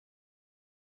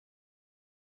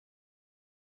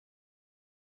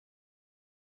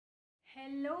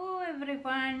Hello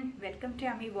everyone, welcome to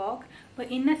Ami Walk. അപ്പോൾ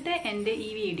ഇന്നത്തെ എൻ്റെ ഈ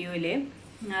വീഡിയോയിൽ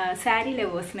സാരി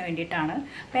ലവേഴ്സിന് വേണ്ടിയിട്ടാണ്.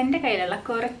 അപ്പോൾ എൻ്റെ കയ്യിലുള്ള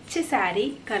കുറച്ച് സാരി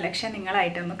കളക്ഷൻ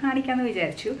നിങ്ങളായിട്ടൊന്ന് കാണിക്കാമെന്ന്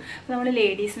വിചാരിച്ചു. അപ്പോൾ നമ്മൾ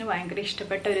ലേഡീസിന് ഭയങ്കര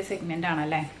ഇഷ്ടപ്പെട്ട ഒരു സെഗ്മെൻ്റ്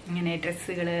ആണല്ലേ, ഇങ്ങനെ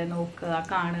ഡ്രസ്സുകൾ നോക്കുക,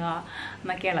 കാണുക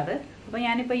എന്നൊക്കെയുള്ളത്. അപ്പോൾ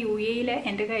ഞാനിപ്പോൾ UAE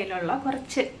എൻ്റെ കയ്യിലുള്ള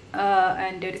കുറച്ച്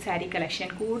എൻ്റെ ഒരു സാരി കളക്ഷൻ,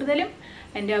 കൂടുതലും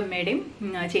എൻ്റെ അമ്മയുടെയും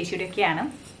ചേച്ചിയുടെയൊക്കെയാണ്,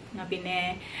 പിന്നെ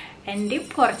എൻ്റെയും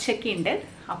കുറച്ചൊക്കെ ഉണ്ട്.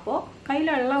 അപ്പോൾ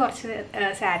കയ്യിലുള്ള കുറച്ച്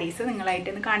സാരീസ്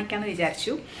നിങ്ങളായിട്ടൊന്ന് കാണിക്കാമെന്ന്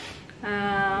വിചാരിച്ചു.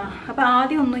 അപ്പോൾ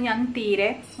ആദ്യമൊന്നും ഞാൻ തീരെ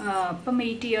ഇപ്പം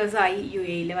 8 years ആയി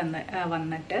UAE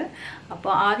വന്നിട്ട്.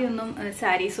 അപ്പോൾ ആദ്യമൊന്നും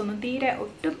സാരീസൊന്നും തീരെ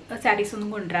ഒട്ടും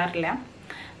സാരീസൊന്നും കൊണ്ടുവരാറില്ല.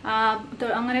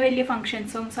 അങ്ങനെ വലിയ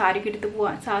ഫങ്ഷൻസും സാരിക്ക് എടുത്ത്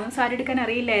പോകാൻ സാരി എടുക്കാൻ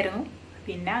അറിയില്ലായിരുന്നു.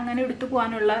 പിന്നെ അങ്ങനെ എടുത്തു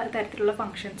പോകാനുള്ള തരത്തിലുള്ള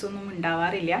ഫങ്ഷൻസ് ഒന്നും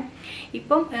ഉണ്ടാവാറില്ല.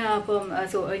 ഇപ്പം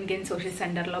ഇന്ത്യൻ സോഷ്യൽ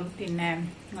സെൻറ്ററിലും പിന്നെ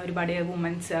ഒരുപാട്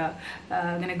വുമൻസ്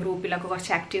ഇങ്ങനെ ഗ്രൂപ്പിലൊക്കെ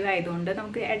കുറച്ച് ആക്റ്റീവ് ആയതുകൊണ്ട്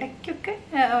നമുക്ക് ഇടയ്ക്കൊക്കെ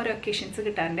ഓരോ ഒക്കേഷൻസ്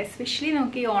കിട്ടാറുണ്ട്. എസ്പെഷ്യലി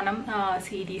നമുക്ക് ഈ ഓണം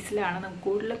സീരീസിലാണ് നമുക്ക്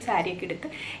കൂടുതലും സാരിയൊക്കെ എടുത്ത്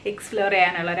എക്സ്പ്ലോർ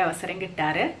ചെയ്യാനുള്ള ഒരു അവസരം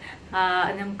കിട്ടാറ്.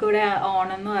 നമുക്കിവിടെ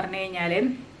ഓണം എന്ന് പറഞ്ഞു കഴിഞ്ഞാൽ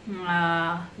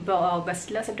ഇപ്പോൾ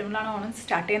ഓഗസ്റ്റിലോ സെപ്റ്റംബറിലാണ് ഓണം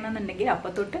സ്റ്റാർട്ട് ചെയ്യുന്നതെന്നുണ്ടെങ്കിൽ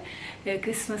അപ്പോൾ തൊട്ട്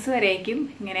ക്രിസ്മസ് വരേക്കും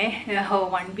ഇങ്ങനെ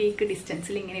 1 week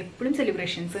ഡിസ്റ്റൻസിൽ ഇങ്ങനെ എപ്പോഴും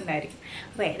സെലിബ്രേഷൻസ് ഉണ്ടായിരിക്കും.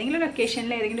 അപ്പോൾ ഏതെങ്കിലും ഒരു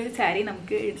ഒക്കേഷനിൽ ഏതെങ്കിലും ഒരു സാരി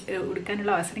നമുക്ക്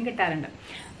ഉടുക്കാനുള്ള അവസരം കിട്ടാറുണ്ട്.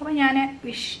 അപ്പോൾ ഞാൻ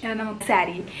നമുക്ക്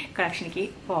സാരി കളക്ഷനിലേക്ക്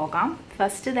പോകാം.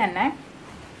 ഫസ്റ്റ് തന്നെ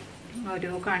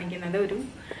കാണിക്കുന്നത് ഒരു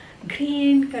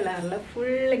ഗ്രീൻ കളറിൽ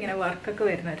ഫുൾ ഇങ്ങനെ വർക്കൊക്കെ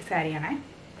വരുന്ന ഒരു സാരിയാണ്.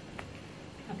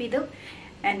 അപ്പോൾ ഇത്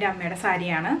എൻ്റെ അമ്മയുടെ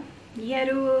സാരിയാണ്. ഈ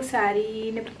ഒരു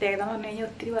സാരീൻ്റെ പ്രത്യേകത എന്ന് പറഞ്ഞു കഴിഞ്ഞാൽ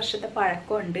ഒത്തിരി വർഷത്തെ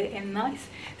പഴക്കമുണ്ട്, എന്നാൽ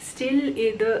സ്റ്റിൽ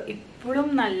ഇത് ഇപ്പോഴും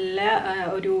നല്ല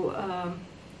ഒരു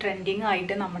ട്രെൻഡിങ്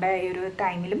ആയിട്ട് നമ്മുടെ ഈ ഒരു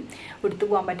ടൈമിലും എടുത്തു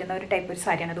പോകാൻ പറ്റുന്ന ഒരു ടൈപ്പ് ഒരു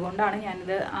സാരിയാണ്. അതുകൊണ്ടാണ്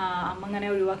ഞാനിത് അമ്മ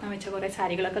ഇങ്ങനെ ഒഴിവാക്കാൻ വെച്ച കുറേ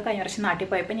സാരികളൊക്കെ കഴിഞ്ഞ വർഷം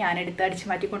നാട്ടിൽ പോയപ്പോൾ ഞാനെടുത്ത് അടിച്ചു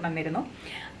മാറ്റി കൊണ്ടുവന്നിരുന്നു.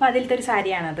 അപ്പോൾ അതിലത്തെ ഒരു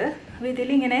സാരിയാണത്. അപ്പോൾ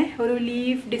ഇതിലിങ്ങനെ ഒരു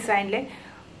ലീഫ് ഡിസൈനിൽ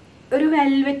ഒരു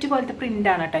വെൽവെറ്റ് പോലത്തെ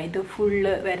പ്രിൻ്റാണ് കേട്ടോ ഇത്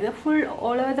ഫുള്ള് വരുന്നത്. Full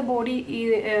all over the body ഈ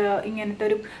ഇങ്ങനത്തെ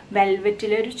ഒരു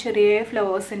വെൽവെറ്റിൽ ഒരു ചെറിയ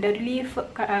ഫ്ലവേഴ്സിൻ്റെ ഒരു ലീഫ്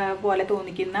പോലെ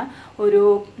തോന്നിക്കുന്ന ഒരു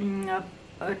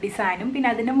ഡിസൈനും, പിന്നെ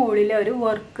അതിൻ്റെ മുകളിൽ ഒരു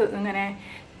വർക്ക് ഇങ്ങനെ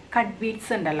കട്ട്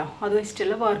ബീഡ്സ് ഉണ്ടല്ലോ അത്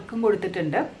വെച്ചിട്ടുള്ള വർക്കും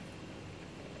കൊടുത്തിട്ടുണ്ട്.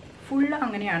 ഫുള്ള്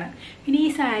അങ്ങനെയാണ്. പിന്നെ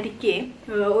ഈ സാരിക്ക്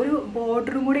ഒരു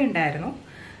ബോർഡറും കൂടെ ഉണ്ടായിരുന്നു,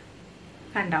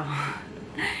 കണ്ടോ?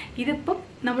 ഇതിപ്പം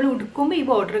നമ്മൾ ഉടുക്കുമ്പോൾ ഈ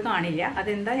ബോർഡർ കാണില്ല.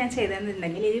 അതെന്താ ഞാൻ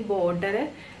ചെയ്തതെന്നുണ്ടെങ്കിൽ ഈ ബോർഡർ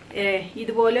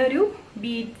ഇതുപോലെ ഒരു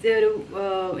ബീഡ്സ്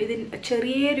ഇതിന്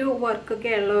ചെറിയൊരു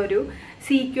വർക്കൊക്കെ ഉള്ള ഒരു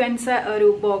സീക്വൻസ് ഒരു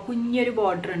കുഞ്ഞൊരു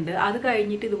ബോർഡർ ഉണ്ട്. അത്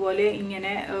കഴിഞ്ഞിട്ട് ഇതുപോലെ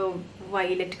ഇങ്ങനെ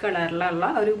വയലറ്റ് കളറിലുള്ള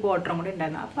ഒരു ബോർഡറും കൂടി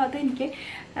ഉണ്ടായിരുന്നു. അപ്പോൾ അതെനിക്ക്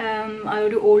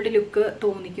ഒരു ഓൾഡ് ലുക്ക്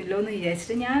തോന്നിക്കുമല്ലോ എന്ന്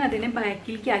വിചാരിച്ചിട്ട് ഞാൻ അതിനെ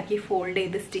ബാക്കിലേക്ക് ആക്കി ഫോൾഡ്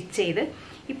ചെയ്ത് സ്റ്റിച്ച് ചെയ്ത്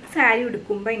ഇപ്പം സാരി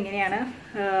ഉടുക്കുമ്പോൾ ഇങ്ങനെയാണ്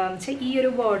വെച്ചാൽ ഈ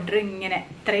ഒരു ബോർഡർ ഇങ്ങനെ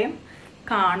ഇത്രയും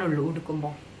കാണുള്ളൂ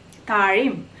ഉടുക്കുമ്പോൾ.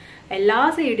 താഴെയും എല്ലാ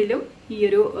സൈഡിലും ഈ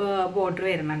ഒരു ബോർഡർ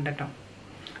വരുന്നുണ്ട് കേട്ടോ.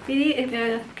 ഇത്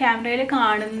ക്യാമറയിൽ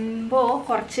കാണുമ്പോൾ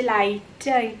കുറച്ച്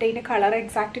ലൈറ്റായിട്ട് ഇതിൻ്റെ കളർ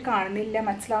എക്സാക്റ്റ് കാണുന്നില്ല,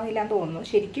 മനസ്സിലാവുന്നില്ല എന്ന് തോന്നുന്നു.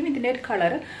 ശരിക്കും ഇതിൻ്റെ ഒരു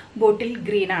കളർ ബോട്ടിൽ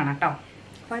ഗ്രീൻ ആണ് കേട്ടോ.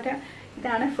 അപ്പോൾ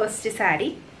ഇതാണ് ഫസ്റ്റ് സാരി.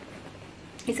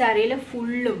 ഈ സാരിയിൽ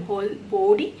ഫുള്ളും ഹോൾ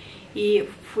ബോഡി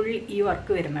ഫുൾ ഈ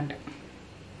വർക്ക് വരുന്നുണ്ട്.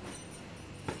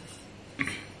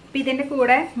 അപ്പം ഇതിൻ്റെ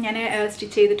കൂടെ ഞാൻ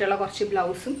സ്റ്റിച്ച് ചെയ്തിട്ടുള്ള കുറച്ച്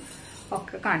ബ്ലൗസും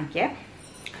ഒക്കെ കാണിക്കാം.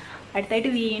 അടുത്തായിട്ട്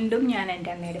വീണ്ടും ഞാൻ എൻ്റെ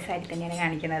അമ്മയുടെ സാരി തന്നെയാണ്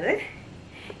കാണിക്കുന്നത്.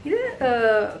 ഇത്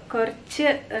കുറച്ച്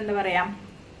എന്താ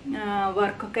പറയുക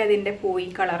വർക്കൊക്കെ അതിൻ്റെ പോയി,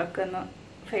 കളറൊക്കെ ഒന്ന്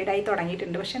ഫെയ്ഡായി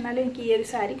തുടങ്ങിയിട്ടുണ്ട്. പക്ഷെ എന്നാലും എനിക്ക് ഈ ഒരു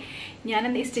സാരി ഞാൻ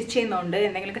സ്റ്റിച്ച് ചെയ്യുന്നതുകൊണ്ട്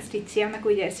എന്തെങ്കിലുമൊക്കെ സ്റ്റിച്ച് ചെയ്യാമെന്നൊക്കെ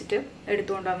വിചാരിച്ചിട്ട്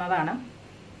എടുത്തുകൊണ്ട് വന്നതാണ്.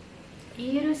 ഈ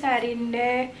ഒരു സാരീൻ്റെ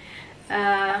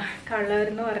കളർ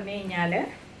എന്ന് പറഞ്ഞു കഴിഞ്ഞാൽ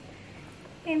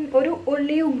ഒരു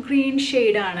ഒലിവ് ഗ്രീൻ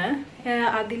ഷെയ്ഡാണ്.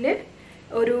 അതിൽ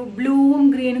ഒരു ബ്ലൂവും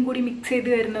ഗ്രീനും കൂടി മിക്സ് ചെയ്ത്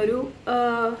വരുന്ന ഒരു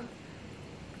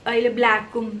അതിൽ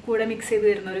ബ്ലാക്കും കൂടെ മിക്സ് ചെയ്ത്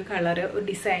വരുന്ന ഒരു കളർ ഒരു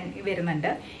ഡിസൈൻ വരുന്നുണ്ട്.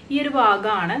 ഈ ഒരു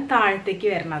ഭാഗമാണ് താഴത്തേക്ക്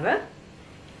വരുന്നത്,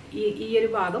 ഈ ഒരു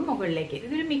ഭാഗം മുകളിലേക്ക്.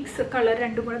 ഇതൊരു മിക്സ് കളർ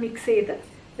രണ്ടും കൂടെ മിക്സ് ചെയ്ത്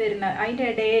വരുന്ന, അതിൻ്റെ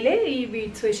ഇടയിൽ ഈ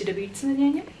ബീഡ്സ് വെച്ചിട്ട്, ബീഡ്സ് എന്ന് പറഞ്ഞു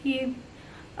കഴിഞ്ഞാൽ ഈ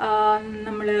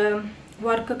നമ്മൾ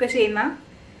വർക്കൊക്കെ ചെയ്യുന്ന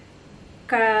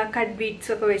കട്ട്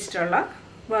ബീഡ്സൊക്കെ വെച്ചിട്ടുള്ള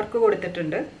വർക്ക്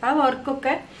കൊടുത്തിട്ടുണ്ട്. ആ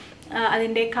വർക്കൊക്കെ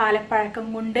അതിൻ്റെ കാലപ്പഴക്കം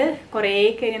കൊണ്ട്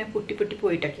കുറേയൊക്കെ ഇങ്ങനെ പൊട്ടി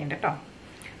പോയിട്ടൊക്കെ ഉണ്ട് കേട്ടോ.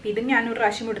 ഇതും ഞാനൊരു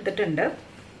പ്രാവശ്യം എടുത്തിട്ടുണ്ട്.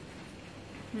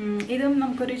 ഇതും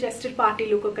നമുക്കൊരു ജസ്റ്റ് ഒരു പാർട്ടി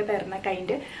ലുക്കൊക്കെ തരുന്ന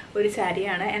കൈൻഡ് ഒരു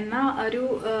സാരിയാണ്. എന്നാൽ ഒരു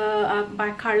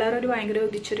കളർ ഒരു ഭയങ്കര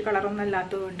ഉദിച്ചൊരു കളറൊന്നും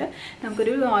അല്ലാത്തതുകൊണ്ട്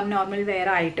നമുക്കൊരു നോർമൽ വെയർ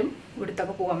ആയിട്ടും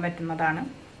ഉടുത്തൊക്കെ പോകാൻ പറ്റുന്നതാണ്.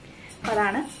 അപ്പോൾ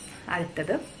അതാണ്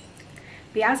അടുത്തത്.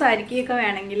 അപ്പോൾ ആ സാരിക്കൊക്കെ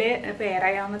വേണമെങ്കിൽ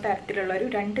പെയറായാവുന്ന തരത്തിലുള്ള ഒരു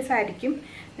 2 സാരിക്കും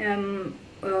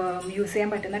യൂസ് ചെയ്യാൻ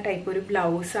പറ്റുന്ന ടൈപ്പ് ഒരു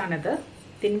ബ്ലൗസാണിത്.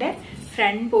 ഇതിൻ്റെ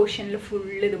ഫ്രണ്ട് പോർഷനിൽ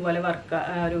ഫുള്ള് ഇതുപോലെ വർക്ക്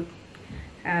ഒരു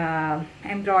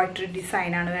എംബ്രോയിഡറി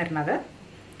ഡിസൈനാണ് വരുന്നത്.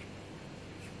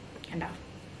 കണ്ടോ?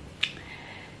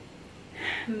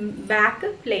 ബാക്ക്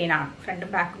പ്ലെയിൻ ആണ്, ഫ്രണ്ടും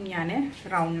ബാക്കും ഞാൻ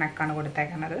റൗണ്ട് നെക്കാണ്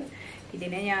കൊടുത്തേക്കുന്നത്.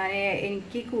 ഇതിനെ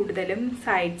എനിക്ക് കൂടുതലും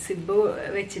സൈഡ് സിബ്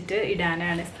വെച്ചിട്ട്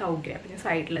ഇടാനാണ് സൗകര്യം. അപ്പം ഞാൻ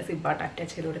സൈഡിൽ സിബായിട്ട്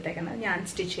അറ്റാച്ച് ചെയ്ത് കൊടുത്തേക്കുന്നത്. ഞാൻ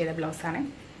സ്റ്റിച്ച് ചെയ്ത ബ്ലൗസാണ്.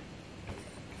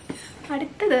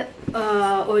 അടുത്തത്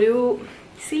ഒരു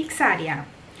സിൽക്ക് സാരിയാണ്.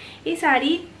 ഈ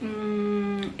സാരി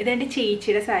ഇതെൻ്റെ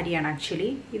ചേച്ചിയുടെ സാരിയാണ് ആക്ച്വലി.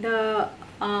 ഇത്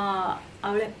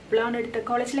അവൾ എപ്പോഴാണ് എടുത്തത്,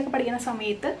 കോളേജിലൊക്കെ പഠിക്കുന്ന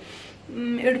സമയത്ത്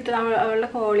എടുത്തത്. അവളുടെ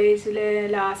കോളേജിൽ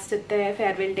ലാസ്റ്റത്തെ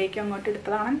ഫെയർവെൽ ഡേക്ക് അങ്ങോട്ട്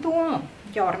എടുത്തതാണെന്ന് തോന്നുന്നു,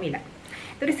 എനിക്ക് ഓർമ്മയില്ല.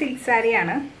 ഇതൊരു സിൽക്ക്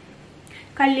സാരിയാണ്.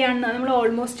 കല്യാണം നമ്മൾ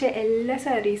ഓൾമോസ്റ്റ് എല്ലാ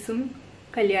സാരീസും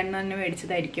കല്യാണം തന്നെ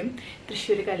മേടിച്ചതായിരിക്കും.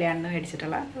 തൃശ്ശൂർ കല്യാണം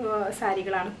മേടിച്ചിട്ടുള്ള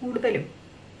സാരികളാണ് കൂടുതലും,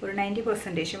 ഒരു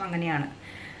 90% അങ്ങനെയാണ്.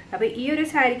 അപ്പോൾ ഈ ഒരു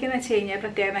സാരിക്ക് എന്ന് വെച്ച് കഴിഞ്ഞാൽ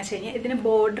പ്രത്യേകത എന്ന് വെച്ച് കഴിഞ്ഞാൽ ഇതിന്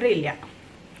ബോർഡർ ഇല്ല.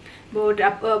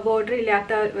 ബോർഡർ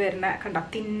ഇല്ലാത്ത വരുന്ന കണ്ടോ,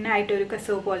 തിന്നായിട്ടൊരു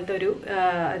കസവ് പോലത്തെ ഒരു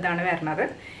ഇതാണ് വരുന്നത്.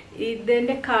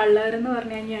 ഇതിൻ്റെ കളർ എന്ന്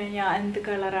പറഞ്ഞു കഴിഞ്ഞാൽ എന്ത്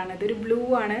കളറാണ്, ഇതൊരു ബ്ലൂ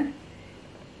ആണ്.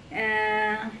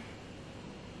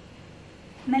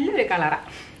 നല്ലൊരു കളറാണ്,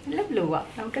 നല്ല ബ്ലൂവാണ്.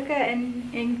 നമുക്കൊക്കെ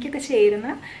എനിക്കൊക്കെ ചേരുന്ന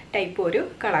ടൈപ്പ് ഒരു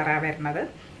കളറാണ് വരുന്നത്.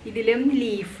 ഇതിലും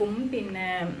ലീഫും പിന്നെ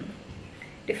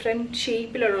ഡിഫറെൻറ്റ്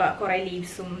ഷേപ്പിലുള്ള കുറേ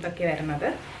ലീവ്സും ഇതൊക്കെ വരുന്നത്.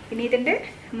 പിന്നെ ഇതിൻ്റെ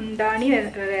മുന്താണി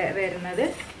വരുന്നത്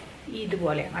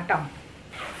ഇതുപോലെയാണ് കേട്ടോ,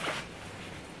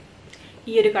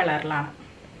 ഈ ഒരു കളറിലാണ്.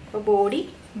 അപ്പോൾ ബോഡി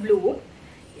ബ്ലൂവും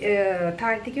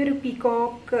താഴത്തേക്ക് ഒരു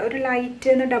പീകോക്ക്, ഒരു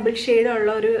ലൈറ്റ് ഡബിൾ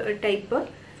ഷെയ്ഡുള്ള ഒരു ടൈപ്പ്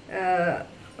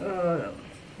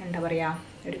എന്താ പറയുക,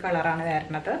 ഒരു കളറാണ്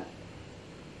വരുന്നത്.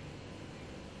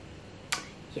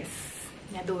 യെസ്,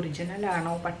 ഞാനത്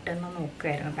ഒറിജിനലാണോ പട്ടെന്ന്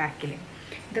നോക്കുമായിരുന്നു ബാക്കിൽ.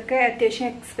 ഇതൊക്കെ അത്യാവശ്യം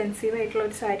എക്സ്പെൻസീവ് ആയിട്ടുള്ള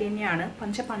ഒരു സാരി തന്നെയാണ്.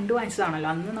 പണ്ട് വാങ്ങിച്ചതാണല്ലോ,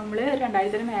 അന്ന് നമ്മൾ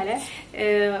 2000-ന് മേലെ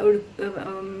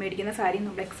മേടിക്കുന്ന സാരി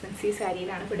നമ്മൾ എക്സ്പെൻസീവ്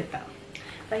സാരിയിലാണ് പെടുത്തുക.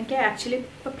 അപ്പോൾ എനിക്ക് ആക്ച്വലി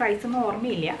ഇപ്പോൾ പ്രൈസൊന്നും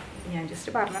ഓർമ്മയില്ല, ഞാൻ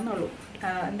ജസ്റ്റ് പറഞ്ഞെന്നുള്ളൂ.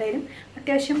 എന്തായാലും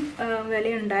അത്യാവശ്യം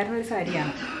വിലയുണ്ടായിരുന്ന ഒരു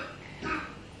സാരിയാണ്.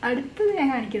 അടുത്തത് ഞാൻ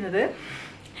കാണിക്കുന്നത്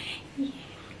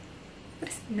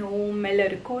ഒരു നോർമൽ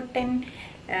ഒരു കോട്ടൺ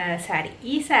സാരി.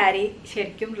 ഈ സാരി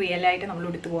ശരിക്കും റിയലായിട്ട് നമ്മൾ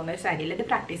ഉടുത്തു പോകുന്ന ഒരു സാരിയല്ല, ഇത്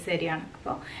പ്രാക്ടീസ് സാരിയാണ്.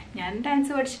 അപ്പോൾ ഞാൻ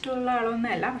ഡാൻസ് പഠിച്ചിട്ടുള്ള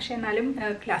ആളൊന്നുമല്ല, പക്ഷേ എന്നാലും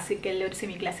ക്ലാസിക്കൽ, ഒരു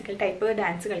സെമി ക്ലാസിക്കൽ ടൈപ്പ്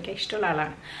ഡാൻസ് കളിക്കാൻ ഇഷ്ടമുള്ള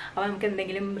ആളാണ്. അപ്പോൾ നമുക്ക്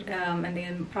എന്തെങ്കിലും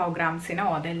പ്രോഗ്രാംസിനോ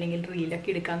അതല്ലെങ്കിൽ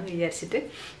റീലൊക്കെ എടുക്കാമെന്ന് വിചാരിച്ചിട്ട്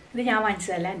ഇത് ഞാൻ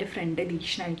വാങ്ങിച്ചതല്ല, എൻ്റെ ഫ്രണ്ട്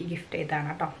ദീക്ഷണ എനിക്ക് ഗിഫ്റ്റ്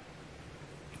ചെയ്തതാണ് കേട്ടോ.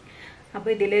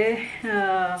 അപ്പോൾ ഇതിൽ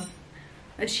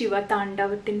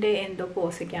ശിവതാണ്ഡവത്തിൻ്റെ എന്തോ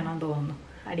പോസൊക്കെയാണെന്ന് തോന്നുന്നു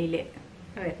അടിയിൽ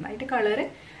വരുന്നത്. അതിൻ്റെ കളറ്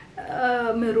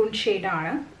മെറൂൺ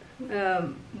ഷെയ്ഡാണ്.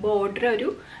 ബോർഡർ ഒരു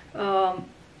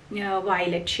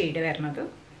വയലറ്റ് ഷെയ്ഡ് വരുന്നത്.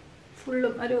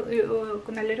 ഫുള്ളും ഒരു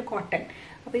നല്ലൊരു കോട്ടൺ.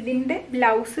 അപ്പോൾ ഇതിൻ്റെ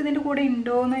ബ്ലൗസ് ഇതിൻ്റെ കൂടെ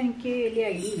ഉണ്ടോ എന്ന് എനിക്ക് വലിയ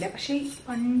ഐഡിയ ഇല്ല, പക്ഷേ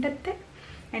പണ്ടത്തെ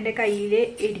എൻ്റെ കയ്യിൽ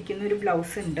ഇരിക്കുന്ന ഒരു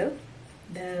ബ്ലൗസ് ഉണ്ട്.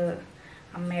 ഇത്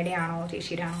അമ്മയുടെ ആണോ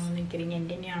ചേച്ചിയുടെ ആണോ എന്ന് എനിക്കറിയില്ല,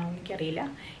 എൻ്റെ തന്നെയാണോ എന്ന് എനിക്കറിയില്ല.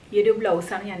 ഈ ഒരു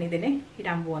ബ്ലൗസാണ് ഞാനിതിന്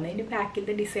ഇടാൻ പോകുന്നത്. ഇതിൻ്റെ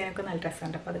ബാക്കിലത്തെ ഡിസൈനൊക്കെ നല്ല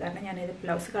രസമുണ്ട്. അപ്പോൾ അത് കാരണം ഞാനിത്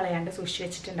ബ്ലൗസ് കളയാണ്ട് സൂക്ഷിച്ച്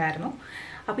വെച്ചിട്ടുണ്ടായിരുന്നു.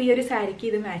 അപ്പോൾ ഈ ഒരു സാരിക്ക്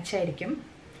ഇത് മാച്ചായിരിക്കും,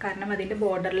 കാരണം അതിൻ്റെ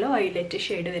ബോർഡറിൽ വയലറ്റ്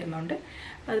ഷെയ്ഡ് വരുന്നുണ്ട്,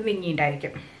 അത്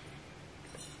ഭംഗിയുണ്ടായിരിക്കും.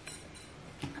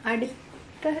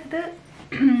 അടുത്തത്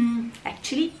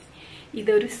ആക്ച്വലി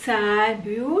ഇതൊരു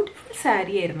ബ്യൂട്ടിഫുൾ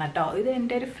സാരി ആയിരുന്നു കേട്ടോ. ഇത്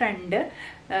എൻ്റെ ഒരു ഫ്രണ്ട്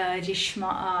ജിഷ്മ,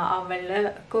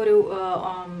 അവൾക്കൊരു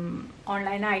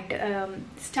ഓൺലൈനായിട്ട്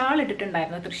സ്റ്റാൾ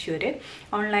ഇട്ടിട്ടുണ്ടായിരുന്നു തൃശ്ശൂർ.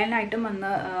 ഓൺലൈനായിട്ടും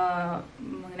വന്ന്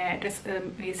ഇങ്ങനെ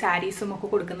ഈ സാരീസും ഒക്കെ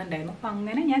കൊടുക്കുന്നുണ്ടായിരുന്നു. അപ്പം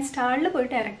അങ്ങനെ ഞാൻ സ്റ്റാളിൽ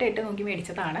പോയിട്ട് ഡയറക്റ്റായിട്ട് നോക്കി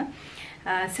മേടിച്ചതാണ്.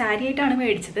 സാരി ആയിട്ടാണ്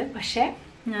മേടിച്ചത്. പക്ഷേ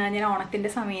ഞാൻ ഓണത്തിൻ്റെ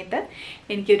സമയത്ത്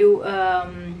എനിക്കൊരു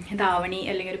ധാവണി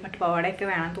അല്ലെങ്കിൽ ഒരു പട്ടുപാവാടയൊക്കെ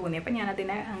വേണം തോന്നി. അപ്പം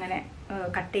ഞാനതിനെ അങ്ങനെ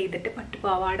കട്ട് ചെയ്തിട്ട്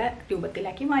പട്ടുപാവാട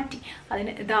രൂപത്തിലാക്കി മാറ്റി.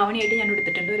 അതിന് ധാവണിയായിട്ട് ഞാൻ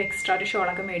എടുത്തിട്ടുണ്ട്. ഒരു എക്സ്ട്രാ ഒരു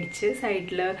ഷോളൊക്കെ മേടിച്ച്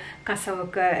സൈഡിൽ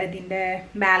കസവൊക്കെ ഇതിൻ്റെ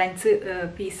ബാലൻസ്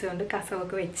പീസ് കൊണ്ട്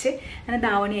കസവൊക്കെ വെച്ച് അങ്ങനെ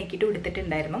ധാവണിയാക്കിയിട്ട്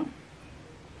എടുത്തിട്ടുണ്ടായിരുന്നു.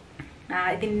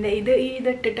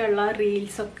 ഇതിട്ടിട്ടുള്ള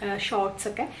റീൽസൊക്കെ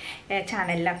ഷോർട്സൊക്കെ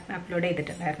ചാനലിൽ അപ്ലോഡ്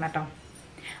ചെയ്തിട്ടുണ്ടായിരുന്നു കേട്ടോ.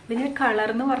 ഇതിൻ്റെ കളർ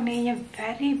എന്ന് പറഞ്ഞു കഴിഞ്ഞാൽ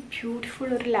വെരി ബ്യൂട്ടിഫുൾ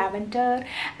ഒരു ലാവൻഡർ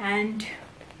ആൻഡ്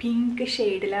പിങ്ക്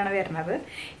ഷെയ്ഡിലാണ് വരുന്നത്.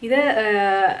 ഇത്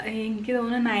എനിക്ക്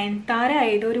തോന്നുന്നു നയൻതാര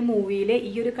ഏതൊരു മൂവിയിൽ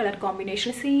ഈ ഒരു കളർ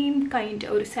കോമ്പിനേഷൻ സെയിം കൈൻഡ്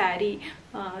ഒരു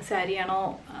സാരിയാണോ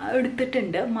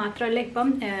എടുത്തിട്ടുണ്ട്. മാത്രമല്ല ഇപ്പം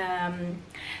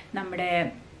നമ്മുടെ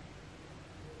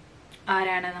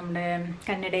ആരാണ് നമ്മുടെ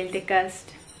കന്നഡയിലത്തെ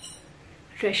കാസ്റ്റ്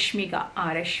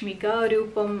രശ്മിക ഒരു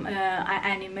ഇപ്പം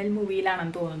ആനിമൽ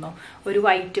മൂവിയിലാണെന്ന് തോന്നുന്നു, ഒരു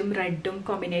വൈറ്റും റെഡും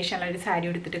കോമ്പിനേഷനുള്ള ഒരു സാരി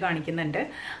എടുത്തിട്ട് കാണിക്കുന്നുണ്ട്.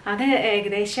 അത്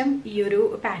ഏകദേശം ഈ ഒരു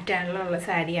പാറ്റേണിലുള്ള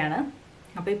സാരിയാണ്.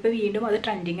 അപ്പോൾ ഇപ്പോൾ വീണ്ടും അത്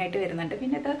ട്രെൻഡിങ് ആയിട്ട് വരുന്നുണ്ട്.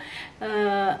 പിന്നെ ഇത്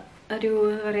ഒരു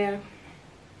എന്താ പറയുക,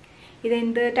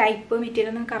 ഇതെന്ത് ടൈപ്പ്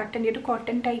മെറ്റീരിയൽ ഒന്നും കറക്റ്റ് എൻ്റെ ഒരു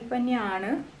കോട്ടൺ ടൈപ്പ്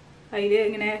തന്നെയാണ്. അതിൽ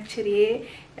ഇങ്ങനെ ചെറിയ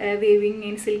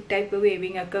വേവിങ് സിൽക്ക് ടൈപ്പ്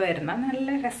വേവിങ് ഒക്കെ വരുന്ന നല്ല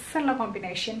രസമുള്ള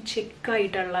കോമ്പിനേഷൻ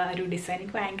ചെക്കായിട്ടുള്ള ഒരു ഡിസൈൻ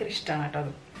എനിക്ക് ഭയങ്കര ഇഷ്ടമാണ് കേട്ടോ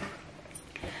അത്.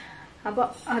 അപ്പോൾ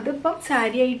അതിപ്പം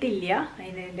സാരി ആയിട്ടില്ല,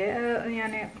 അതിൻ്റെ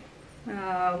ഞാൻ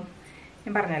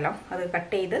പറഞ്ഞല്ലോ അത്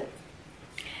കട്ട് ചെയ്ത്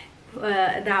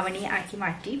ധാവണി ആക്കി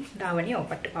മാറ്റി, ധാവണിയോ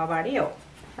പട്ടുപാവാടയോ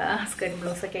സ്കേർട്ട്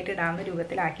ബ്ലൗസൊക്കെ ആയിട്ട് ഇടാവുന്ന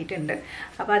രൂപത്തിലാക്കിയിട്ടുണ്ട്.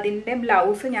 അപ്പോൾ അതിൻ്റെ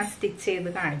ബ്ലൗസ് ഞാൻ സ്റ്റിച്ച് ചെയ്ത്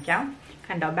കാണിക്കാം.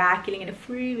 കണ്ടോ, ബാക്കിൽ ഇങ്ങനെ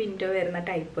ഫുൾ വിൻഡോ വരുന്ന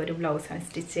ടൈപ്പ് ഒരു ബ്ലൗസാണ്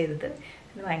സ്റ്റിച്ച് ചെയ്തത്.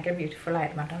 ഇത് ഭയങ്കര ബ്യൂട്ടിഫുൾ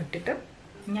ആയിരുന്നു കേട്ടോ ഇട്ടിട്ട്.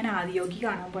 ഞാൻ ആദിയോഗി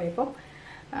കാണാൻ പോയപ്പോൾ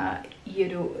ഈ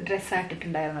ഒരു ഡ്രസ്സാണ്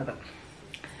ഇട്ടിട്ടുണ്ടായിരുന്നത്.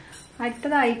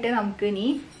 അടുത്തതായിട്ട് നമുക്ക് ഇനി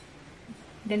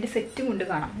ഇതിൻ്റെ സെറ്റ് മുണ്ട്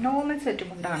കാണാം. നോർമൽ സെറ്റ്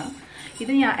മുണ്ടാണ്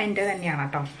ഇത്, എൻ്റെ തന്നെയാണ്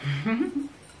കേട്ടോ.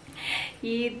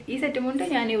 ഈ സെറ്റ് മുണ്ട്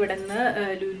ഞാൻ ഇവിടെ നിന്ന്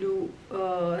ലുലു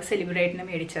സെലിബ്രേറ്റിന്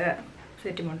മേടിച്ച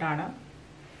സെറ്റ് മുണ്ടാണ്.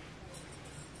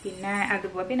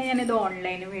 പിന്നെ ഞാനിത്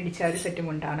ഓൺലൈനിൽ മേടിച്ച ഒരു സെറ്റ്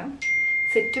മുണ്ടാണ്.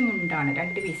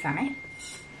 2 പീസാണേ.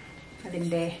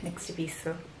 അതിൻ്റെ നെക്സ്റ്റ്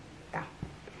പീസ് ഇതാ.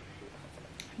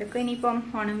 ഇതൊക്കെ ഇനിയിപ്പം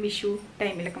ഓണം വിഷു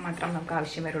ടൈമിലൊക്കെ മാത്രം നമുക്ക്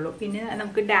ആവശ്യം വരുള്ളൂ. പിന്നെ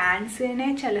നമുക്ക് ഡാൻസിന്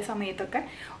ചില സമയത്തൊക്കെ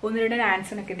 1-2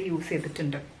 ഡാൻസിനൊക്കെ ഇത് യൂസ്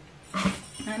ചെയ്തിട്ടുണ്ട്.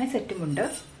 അങ്ങനെ സെറ്റ് മുണ്ട്.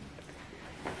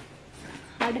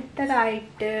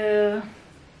 അടുത്തതായിട്ട്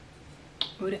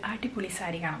ഒരു അടിപൊളി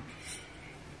സാരി കാണാം.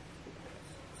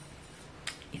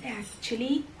 ഇത്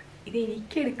ആക്ച്വലി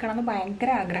എനിക്ക് എടുക്കണം എന്ന് ഭയങ്കര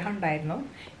ആഗ്രഹം ഉണ്ടായിരുന്നു.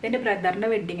 ഇതെൻ്റെ ബ്രദറിൻ്റെ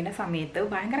വെഡ്ഡിങ്ങിൻ്റെ സമയത്ത്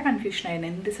ഭയങ്കര കൺഫ്യൂഷനായിരുന്നു,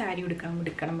 എന്ത് സാരി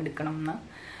എടുക്കണം എന്ന്.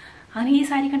 അങ്ങനെ ഈ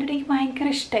സാരി കണ്ടിട്ട് എനിക്ക് ഭയങ്കര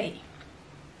ഇഷ്ടമായി.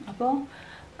 അപ്പോൾ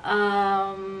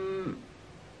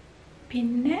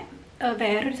പിന്നെ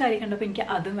വേറൊരു സാരി കണ്ടപ്പോൾ എനിക്ക്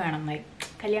അതും വേണമെന്നായി.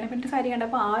 കല്യാണപ്പെട്ട് സാരി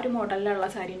കണ്ടപ്പോൾ ആ ഒരു മോഡലിലുള്ള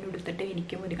സാരി എടുത്തിട്ട്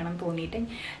എനിക്കും എടുക്കണം തോന്നിയിട്ട്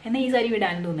എന്നാൽ ഈ സാരി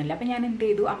വിടാനും തോന്നില്ല. അപ്പോൾ ഞാൻ എന്ത്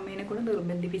ചെയ്തു, അമ്മേനെ കൂടെ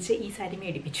നിർബന്ധിപ്പിച്ച് ഈ സാരി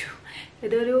മേടിപ്പിച്ചു.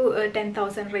 ഇതൊരു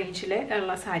 10,000 റേഞ്ചിൽ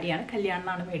ഉള്ള സാരിയാണ്,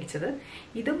 കല്യാണമാണ് മേടിച്ചത്.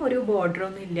 ഇതും ഒരു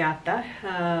ബോർഡറൊന്നും ഇല്ലാത്ത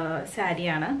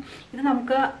സാരിയാണ്. ഇത്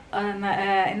നമുക്ക്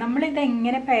നമ്മളിത്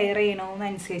എങ്ങനെ പെയർ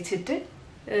ചെയ്യണമെന്നനുസരിച്ചിട്ട്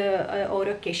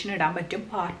ഓരോ ഒക്കേഷൻ ഇടാൻ പറ്റും.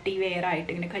 പാർട്ടി വെയർ ആയിട്ട്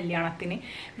ഇങ്ങനെ കല്യാണത്തിന്,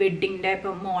 വെഡ്ഡിങ്ങിൻ്റെ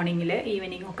ഇപ്പം മോർണിംഗിൽ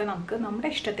ഈവനിങ് ഒക്കെ നമുക്ക് നമ്മുടെ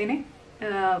ഇഷ്ടത്തിന്.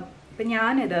 ഇപ്പം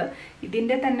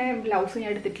ഇതിൻ്റെ തന്നെ ബ്ലൗസ് ഞാൻ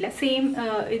എടുത്തിട്ടില്ല. സെയിം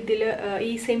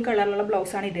ഈ സെയിം കളറിലുള്ള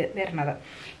ബ്ലൗസാണ് ഇത് വരുന്നത്.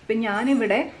 ഇപ്പം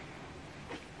ഞാനിവിടെ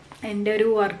എൻ്റെ ഒരു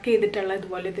വർക്ക് ചെയ്തിട്ടുള്ള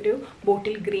ഇതുപോലത്തെ ഒരു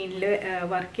ബോട്ടിൽ ഗ്രീനിൽ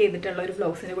വർക്ക് ചെയ്തിട്ടുള്ള ഒരു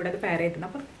ബ്ലൗസിൻ്റെ കൂടെ അത് പെയർ ചെയ്തിട്ടുണ്ട്.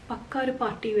 അപ്പം പക്ക ഒരു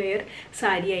പാർട്ടി വെയർ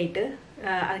സാരി ആയിട്ട്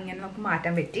അങ്ങനെ നമുക്ക്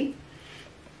മാറ്റാൻ പറ്റി.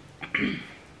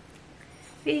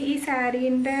 ഈ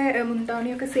സാരീൻ്റെ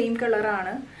മുന്താണിയൊക്കെ സെയിം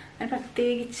കളറാണ്.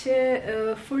 പ്രത്യേകിച്ച്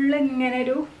ഫുള്ള് ഇങ്ങനെ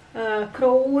ഒരു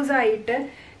ക്രോസ് ആയിട്ട്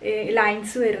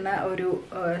ലൈൻസ് വരുന്ന ഒരു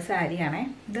സാരിയാണേ.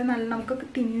 ഇത് നല്ല നമുക്കൊക്കെ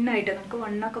തിന്നായിട്ട് നമുക്ക്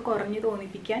വണ്ണൊക്കെ കുറഞ്ഞ്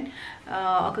തോന്നിപ്പിക്കാൻ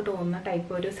ഒക്കെ തോന്നുന്ന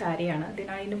ടൈപ്പ് ഒരു സാരിയാണ്.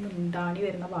 ഇതിനാണ് ഇതിൻ്റെ മുന്താണി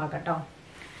വരുന്ന ഭാഗം കേട്ടോ.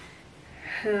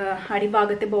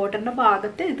 അടിഭാഗത്ത് ബോർഡറിൻ്റെ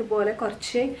ഭാഗത്ത് ഇതുപോലെ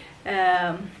കുറച്ച്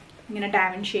ഇങ്ങനെ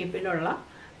ഡയമണ്ട് ഷേപ്പിലുള്ള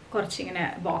കുറച്ചിങ്ങനെ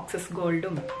ബോക്സസ്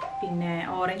ഗോൾഡും പിന്നെ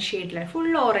ഓറഞ്ച് ഷെയ്ഡിലാണ്,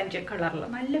 ഫുൾ ഓറഞ്ച് കളറിൽ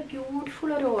നല്ല ബ്യൂട്ടിഫുൾ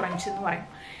ഒരു ഓറഞ്ച് എന്ന് പറയും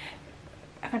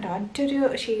കണ്ടോ. മറ്റൊരു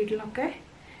ഷെയ്ഡിലൊക്കെ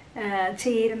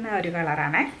ചേരുന്ന ഒരു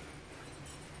കളറാണേ.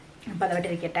 അപ്പോൾ അതോടെ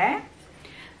ഇരിക്കട്ടെ.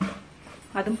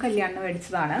 അതും കല്യാണം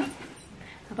മേടിച്ചതാണ്.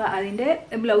 അപ്പോൾ അതിൻ്റെ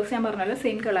ബ്ലൗസ് ഞാൻ പറഞ്ഞല്ലോ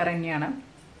സെയിം കളർ തന്നെയാണ്.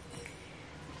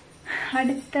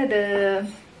 അടുത്തത്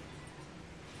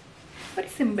ഒരു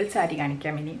സിമ്പിൾ സാരി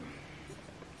കാണിക്കാം ഇനി.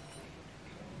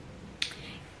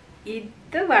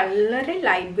 ഇത് വളരെ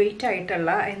ലൈറ്റ് വെയിറ്റ്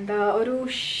ആയിട്ടുള്ള ഒരു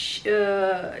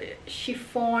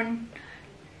ഷിഫോൺ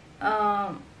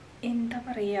എന്താ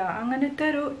പറയുക അങ്ങനത്തെ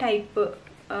ഒരു ടൈപ്പ്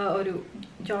ഒരു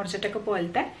ജോർജറ്റൊക്കെ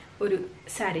പോലത്തെ ഒരു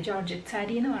സാരി, ജോർജറ്റ്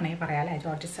സാരി എന്ന് വേണമെങ്കിൽ പറയാം അല്ലേ,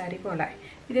 ജോർജറ്റ് സാരി പോലെ.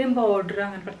 ഇതിന് ബോർഡർ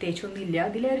അങ്ങനെ പ്രത്യേകിച്ചൊന്നും ഇല്ല.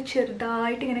 ഇതിലൊരു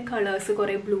ചെറുതായിട്ട് ഇങ്ങനെ കളേഴ്സ്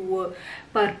കുറേ ബ്ലൂ,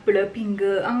 പർപ്പിള്,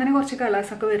 പിങ്ക് അങ്ങനെ കുറച്ച്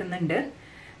കളേഴ്സൊക്കെ വരുന്നുണ്ട്.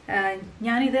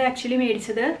 ഞാനിത് ആക്ച്വലി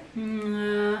മേടിച്ചത്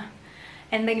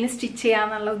എന്തെങ്കിലും സ്റ്റിച്ച്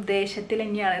ചെയ്യാന്നുള്ള ഉദ്ദേശത്തിൽ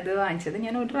തന്നെയാണ് ഇത് വാങ്ങിച്ചത്.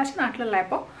 ഞാൻ ഒരു പ്രാവശ്യം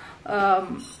നാട്ടിലുള്ളപ്പോൾ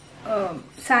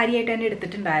സാരി ആയിട്ട് തന്നെ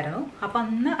എടുത്തിട്ടുണ്ടായിരുന്നു. അപ്പം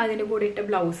അന്ന് അതിൻ്റെ കൂടെ ഇട്ട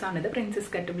ബ്ലൗസാണിത്. പ്രിൻസസ്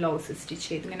കട്ട് ബ്ലൗസ് സ്റ്റിച്ച്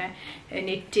ചെയ്ത് ഇങ്ങനെ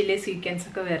നെറ്റിൽ സീക്വൻസ്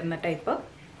ഒക്കെ വരുന്ന ടൈപ്പ്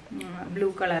ബ്ലൂ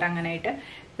കളർ അങ്ങനെ ആയിട്ട്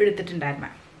എടുത്തിട്ടുണ്ടായിരുന്നു.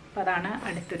 അപ്പോൾ അതാണ്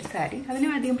അടുത്തൊരു സാരി. അതിന്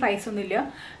അധികം പ്രൈസൊന്നുമില്ല,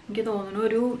 എനിക്ക് തോന്നുന്നു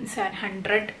ഒരു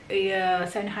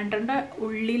 700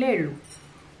 ഉള്ളിലേ ഉള്ളൂ.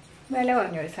 വില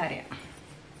കുറഞ്ഞൊരു സാരിയാണ്,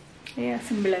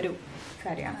 സിമ്പിളൊരു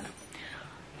സാരിയാണ്.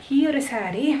 ഈ ഒരു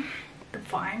സാരി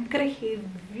ഭയങ്കര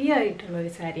ഹെവി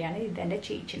ആയിട്ടുള്ളൊരു സാരിയാണ്. ഇതെൻ്റെ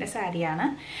ചേച്ചിൻ്റെ സാരിയാണ്.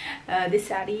 This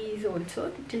sari is also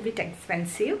little bit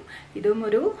expensive. ഇതും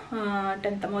ഒരു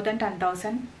more than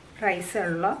 10,000 പ്രൈസ്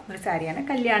ഉള്ള ഒരു സാരിയാണ്,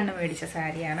 കല്യാണം മേടിച്ച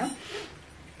സാരിയാണ്.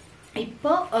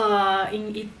 ഇപ്പോൾ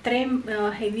ഇത്രയും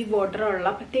ഹെവി ബോർഡറുള്ള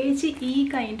പ്രത്യേകിച്ച് ഈ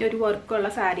കൈൻഡ് ഒരു വർക്കുള്ള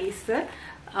സാരീസ്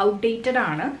ഔട്ട്ഡേറ്റഡ്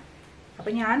ആണ്.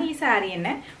 അപ്പോൾ ഞാൻ ഈ സാരി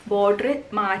തന്നെ ബോർഡർ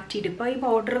മാറ്റിയിട്ട് ഇപ്പോൾ ഈ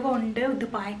ബോർഡർ കൊണ്ട് ഇത്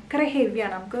ഭയങ്കര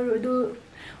ഹെവിയാണ്. നമുക്ക് ഇത്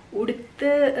ഉടുത്ത്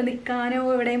നിൽക്കാനോ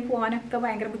എവിടെയും പോകാനൊക്കെ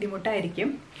ഭയങ്കര ബുദ്ധിമുട്ടായിരിക്കും.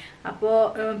 അപ്പോൾ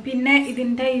പിന്നെ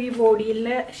ഇതിൻ്റെ ഈ ബോഡിയിൽ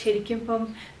ശരിക്കും ഇപ്പം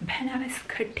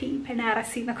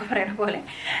ബനാറസി എന്നൊക്കെ പറയുന്ന പോലെ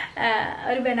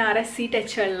ഒരു ബനാറസി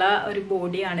ടച്ചുള്ള ഒരു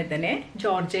ബോഡിയാണ് ഇതിന്.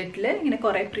 ജോർജറ്റിൽ ഇങ്ങനെ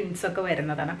കുറേ പ്രിൻസൊക്കെ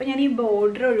വരുന്നതാണ്. അപ്പോൾ ഞാൻ ഈ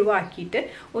ബോർഡർ ഒഴിവാക്കിയിട്ട്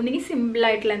ഒന്നുകിൽ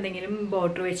സിമ്പിളായിട്ടുള്ള എന്തെങ്കിലും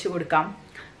ബോർഡർ വെച്ച് കൊടുക്കാം,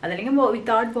 അതല്ലെങ്കിൽ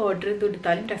വിത്തൗട്ട് ബോർഡർ ഇത്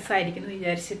കൊടുത്താലും രസമായിരിക്കും എന്ന്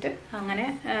വിചാരിച്ചിട്ട് അങ്ങനെ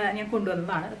ഞാൻ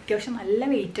കൊണ്ടുവന്നതാണ്. അത്യാവശ്യം നല്ല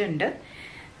വെയിറ്റ് ഉണ്ട്.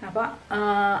 അപ്പോൾ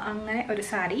അങ്ങനെ ഒരു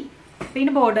സാരി.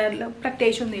 പിന്നെ ബോർഡറിൽ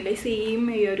പ്രത്യേകിച്ചൊന്നുമില്ല, സെയിം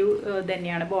ഈ ഒരു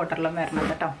തന്നെയാണ് ബോർഡറിലും വരണത്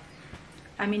കേട്ടോ.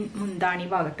 ഐ മീൻ മുന്താണി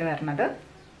ഭാഗത്ത് വരണത്.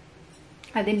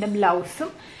 അതിൻ്റെ ബ്ലൗസും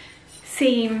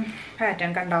സെയിം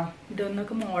പാറ്റേൺ കണ്ടോ.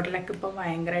 ഇതൊന്നൊക്കെ മോഡലൊക്കെ ഇപ്പോൾ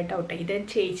ഭയങ്കരമായിട്ട് ഔട്ട്. ഇത്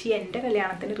ചേച്ചി എൻ്റെ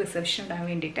കല്യാണത്തിന് റിസപ്ഷൻ ഇടാൻ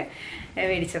വേണ്ടിയിട്ട്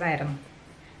മേടിച്ചതായിരുന്നു.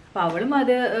 അപ്പോൾ അവളും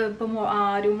അത് ഇപ്പം ആ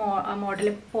ഒരു മോഡൽ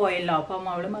പോയല്ലോ, അപ്പം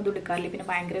അവളും അത് എടുക്കാറില്ല. പിന്നെ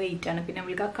ഭയങ്കര വെയിറ്റാണ്. പിന്നെ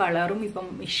അവൾക്ക് ആ കളറും ഇപ്പം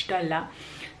ഇഷ്ടമല്ല.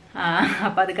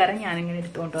 അപ്പോൾ അത് കാരണം ഞാനിങ്ങനെ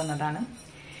എടുത്തുകൊണ്ട് വന്നതാണ്.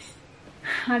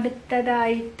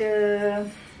 അടുത്തതായിട്ട്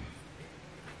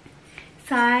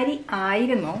സാരി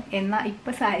ആയിരുന്നു, എന്നാൽ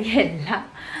ഇപ്പം സാരി അല്ല.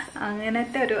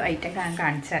 അങ്ങനത്തെ ഒരു ഐറ്റം ഞാൻ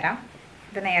കാണിച്ചു തരാം.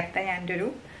 ഇത് നേരത്തെ ഞാൻ്റെ ഒരു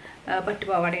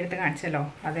പട്ടുപാവാട എടുത്ത് കാണിച്ചല്ലോ,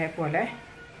 അതേപോലെ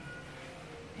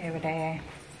എവിടെ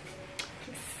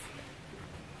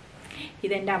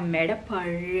ഇതെൻ്റെ അമ്മയുടെ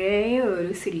പഴയ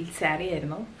ഒരു സിൽക്ക് സാരി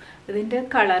ആയിരുന്നു. ഇതിൻ്റെ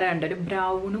കളർ ഉണ്ട്, ഒരു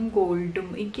ബ്രൗണും ഗോൾഡും.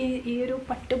 എനിക്ക് ഈ ഒരു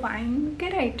പട്ട്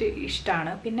ഭയങ്കരമായിട്ട്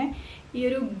ഇഷ്ടമാണ്. പിന്നെ ഈ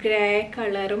ഒരു ഗ്രേ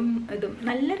കളറും ഇതും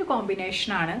നല്ലൊരു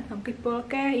കോമ്പിനേഷനാണ്.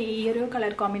 നമുക്കിപ്പോഴൊക്കെ ഈ ഒരു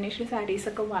കളർ കോമ്പിനേഷൻ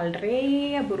സാരീസൊക്കെ വളരെ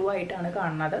അപൂർവമായിട്ടാണ്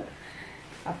കാണുന്നത്.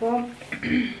 അപ്പോൾ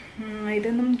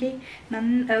ഇതൊന്നും എനിക്ക്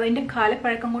അതിൻ്റെ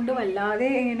കാലപ്പഴക്കം കൊണ്ട് വല്ലാതെ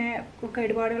ഇങ്ങനെ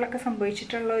കേടുപാടുകളൊക്കെ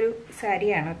സംഭവിച്ചിട്ടുള്ളൊരു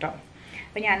സാരിയാണ് കേട്ടോ.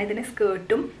 അപ്പോൾ ഞാനിതിന്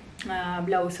സ്കേർട്ടും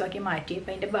ബ്ലൗസും ആക്കി മാറ്റി.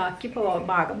 അപ്പോൾ അതിൻ്റെ ബാക്കി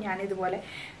ഭാഗം ഞാനിതുപോലെ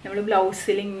നമ്മൾ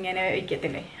ബ്ലൗസിൽ ഇങ്ങനെ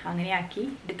വയ്ക്കത്തില്ലേ, അങ്ങനെ ആക്കി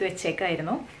എടുത്ത്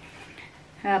വെച്ചേക്കായിരുന്നു.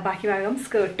 ബാക്കി ഭാഗം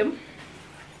സ്കേർട്ടും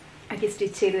ആക്കി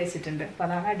സ്റ്റിച്ച് ചെയ്ത് വെച്ചിട്ടുണ്ട്. അപ്പോൾ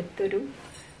അതാണ് അടുത്തൊരു.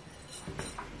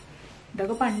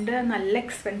 ഇതൊക്കെ പണ്ട് നല്ല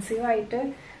എക്സ്പെൻസീവായിട്ട്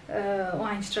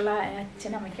വാങ്ങിച്ചിട്ടുള്ള,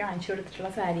 അച്ഛനമ്മയ്ക്ക് വാങ്ങിച്ചു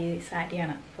കൊടുത്തിട്ടുള്ള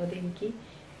സാരിയാണ്. അപ്പോൾ അതെനിക്ക്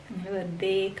അങ്ങനെ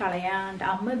വെറുതെ കളയാണ്ട്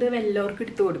അമ്മ ഇത് എല്ലാവർക്കും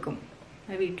എടുത്തു കൊടുക്കും.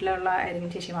 വീട്ടിലുള്ള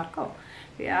ഏതെങ്കിലും ചേച്ചിമാർക്കോ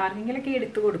ആർക്കെങ്കിലൊക്കെ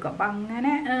എടുത്തു കൊടുക്കും. അപ്പം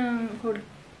അങ്ങനെ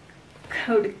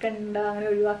കൊടുക്കണ്ട, അങ്ങനെ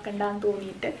ഒഴിവാക്കണ്ട എന്ന്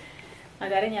തോന്നിയിട്ട്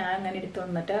അതായത് ഞാൻ അങ്ങനെ എടുത്തു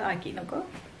വന്നിട്ട് ആക്കി. നോക്കൂ,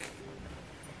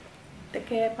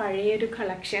 ഇതൊക്കെ പഴയൊരു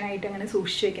കളക്ഷനായിട്ട് അങ്ങനെ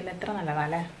സൂക്ഷിച്ചു വെക്കുന്നത് എത്ര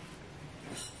നല്ലതല്ലേ.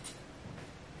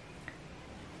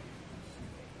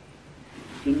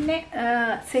 പിന്നെ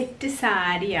സെറ്റ്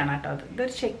സാരിയാണ് കേട്ടോ.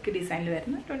 ഇതൊരു ചെക്ക് ഡിസൈനിൽ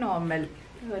വരുന്ന ഒരു നോർമൽ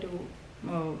ഒരു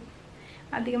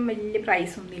അധികം വലിയ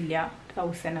പ്രൈസൊന്നും ഇല്ല,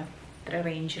 1000 ഇത്ര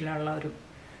റേഞ്ചിലുള്ള ഒരു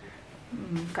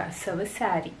കസവ്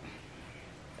സാരി.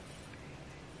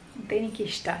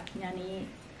 ഇതെനിക്കിഷ്ടമാണ്. ഞാൻ ഈ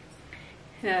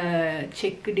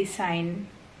ചെക്ക് ഡിസൈൻ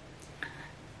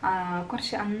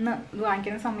കുറച്ച് അന്ന് ഇത്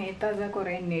വാങ്ങിക്കുന്ന സമയത്ത് അത്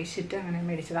കുറേ അന്വേഷിച്ചിട്ട് അങ്ങനെ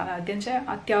മേടിച്ചതാണ്. ആദ്യം വെച്ചാൽ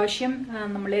അത്യാവശ്യം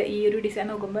നമ്മൾ ഈ ഒരു ഡിസൈൻ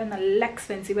നോക്കുമ്പോൾ നല്ല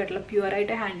എക്സ്പെൻസീവ് ആയിട്ടുള്ള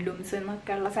പ്യുവറായിട്ട് ഹാൻഡ്ലൂംസ്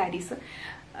എന്നൊക്കെ ഉള്ള സാരീസ്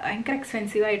ഭയങ്കര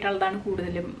എക്സ്പെൻസീവ് ആയിട്ടുള്ളതാണ്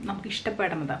കൂടുതലും നമുക്ക്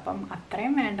ഇഷ്ടപ്പെടുന്നത്. അപ്പം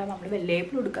അത്രയും വേണ്ട, നമ്മൾ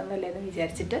വെല്ലേപ്പിൾ കൊടുക്കുന്നതല്ലേ എന്ന്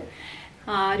വിചാരിച്ചിട്ട്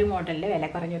ആ ഒരു മോഡലിൽ വില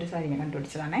കുറഞ്ഞൊരു സാരി ഞാൻ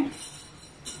കണ്ടുപിടിച്ചതാണേ.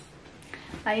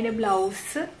 അതിൻ്റെ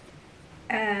ബ്ലൗസ്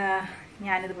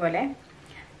ഞാനിതുപോലെ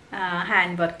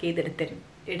ഹാൻഡ് വർക്ക്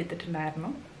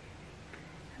എടുത്തിട്ടുണ്ടായിരുന്നു.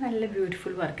 നല്ല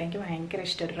ബ്യൂട്ടിഫുൾ വർക്ക്, എനിക്ക് ഭയങ്കര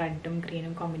ഇഷ്ടം. ഒരു റെഡും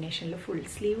ഗ്രീനും കോമ്പിനേഷനിൽ ഫുൾ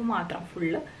സ്ലീവ് മാത്രം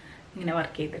ഫുള്ള് ഇങ്ങനെ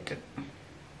വർക്ക് ചെയ്തിട്ടുണ്ട്.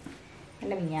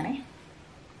 നല്ല ഭംഗിയാണേ.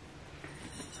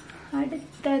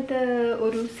 അടുത്തത്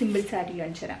ഒരു സിമ്പിൾ സാരി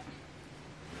കാണിച്ചു തരാം.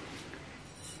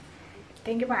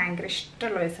 എനിക്ക് ഭയങ്കര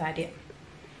ഇഷ്ടമുള്ള ഒരു സാരിയാണ്.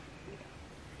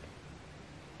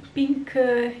 പിങ്ക്,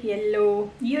 യെല്ലോ,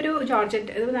 ഈ ഒരു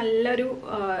ജോർജറ്റ്, ഇത് നല്ലൊരു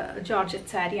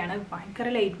ജോർജറ്റ് സാരിയാണ്. ഭയങ്കര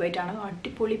ലൈറ്റ് വെയിറ്റ് ആണ്.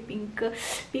 അടിപൊളി പിങ്ക്,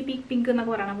 പിങ്ക്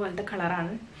എന്നൊക്കെ പറയുന്ന പോലത്തെ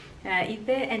കളറാണ്.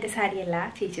 ഇത് എൻ്റെ സാരിയല്ല,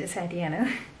 ചേച്ചിയുടെ സാരിയാണ്.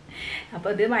 അപ്പോൾ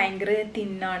ഇത് ഭയങ്കര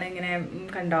തിന്നാണ്. ഇങ്ങനെ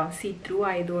കണ്ടോ, സീ ത്രൂ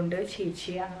ആയതുകൊണ്ട്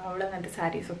ചേച്ചി അവൾ അങ്ങനത്തെ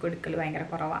സാരീസൊക്കെ എടുക്കൽ ഭയങ്കര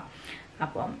കുറവാണ്.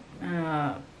 അപ്പം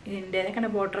ഇതിൻ്റെ കണ്ട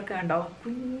ബോർഡറൊക്കെ കണ്ടോ,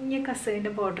 കുഞ്ഞ്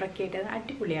കസവിൻ്റെ ബോർഡറൊക്കെ ആയിട്ട്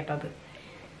അടിപൊളിയാട്ടോ. അത്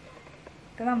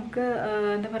നമുക്ക്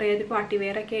എന്താ പറയുക, ഒരു പാർട്ടി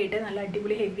വെയറൊക്കെ ആയിട്ട് നല്ല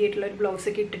അടിപൊളി ഹെവി ആയിട്ടുള്ള ഒരു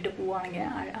ബ്ലൗസൊക്കെ ഇട്ടിട്ട് പോവുകയാണെങ്കിൽ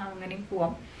അങ്ങനെയും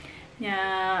പോവാം.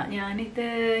 ഞാനിത്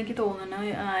എനിക്ക് തോന്നുന്നു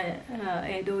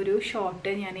ഏതോ ഒരു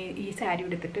ഷോർട്ട് ഞാൻ ഈ സാരി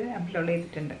എടുത്തിട്ട് അപ്ലോഡ്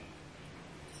ചെയ്തിട്ടുണ്ട്.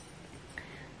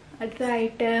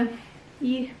 അടുത്തതായിട്ട്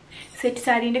ഈ സെറ്റ്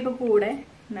സാരീൻ്റെ ഒക്കെ കൂടെ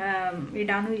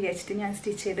ഇടാമെന്ന് വിചാരിച്ചിട്ട് ഞാൻ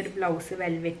സ്റ്റിച്ച് ചെയ്തൊരു ബ്ലൗസ്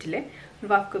വെൽവെറ്റിൽ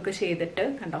വർക്കൊക്കെ ചെയ്തിട്ട്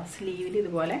കണ്ടോ, സ്ലീവിൽ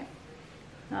ഇതുപോലെ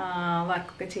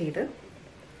വർക്കൊക്കെ ചെയ്ത്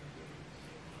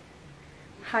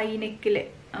ഹൈനെക്കിൽ,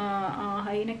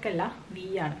 ഹൈനെക്കല്ല വി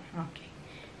ആണ്. ഓക്കെ,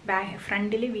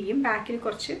 ഫ്രണ്ടിൽ വിയും ബാക്കിൽ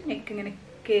കുറച്ച് നെക്ക് ഇങ്ങനെ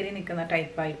കയറി നിൽക്കുന്ന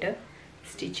ടൈപ്പായിട്ട്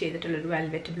സ്റ്റിച്ച് ചെയ്തിട്ടുള്ളൊരു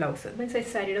വെൽവെറ്റ് ബ്ലൗസ്. അപ്പോൾ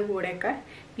സെറ്റ് സാരിയുടെ കൂടെയൊക്കെ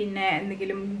പിന്നെ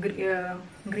എന്തെങ്കിലും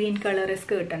ഗ്രീൻ കളർ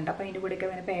സ്കേർട്ട് ഉണ്ട്, അപ്പോൾ അതിൻ്റെ കൂടെയൊക്കെ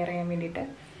അങ്ങനെ പെയർ ചെയ്യാൻ വേണ്ടിയിട്ട്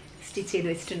സ്റ്റിച്ച് ചെയ്ത്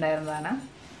വെച്ചിട്ടുണ്ടായിരുന്നതാണ്.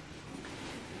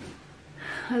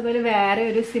 അതുപോലെ വേറെ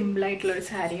ഒരു സിമ്പിളായിട്ടുള്ളൊരു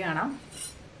സാരി കാണാം.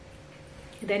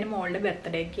 ഇതെൻ്റെ മോളുടെ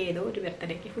ബർത്ത്ഡേക്ക് ഏതോ ഒരു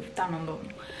ബർത്ത്ഡേക്ക് 5th ആണെന്ന്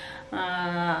തോന്നുന്നു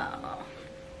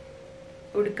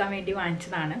ഉടുക്കാൻ വേണ്ടി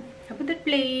വാങ്ങിച്ചതാണ്. അപ്പോൾ ഇത്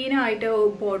പ്ലെയിനായിട്ട്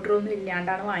ബോർഡറൊന്നും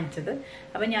ഇല്ലാണ്ടാണ് വാങ്ങിച്ചത്.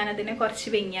 അപ്പോൾ ഞാനതിനെ കുറച്ച്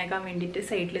ഭംഗിയാക്കാൻ വേണ്ടിയിട്ട്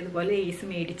സൈഡിൽ ഇതുപോലെ ലേസ്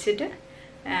മേടിച്ചിട്ട്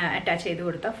അറ്റാച്ച് ചെയ്ത്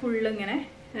കൊടുത്താൽ ഫുള്ള് ഇങ്ങനെ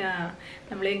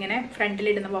നമ്മളിങ്ങനെ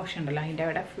ഫ്രണ്ടിലിടുന്ന പോർഷൻ ഉണ്ടല്ലോ അതിൻ്റെ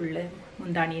അവിടെ ഫുള്ള്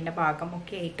മുന്താണീൻ്റെ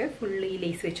ഭാഗമൊക്കെ ആയിട്ട് ഫുള്ള് ഈ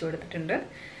ലേസ് വെച്ച് കൊടുത്തിട്ടുണ്ട്.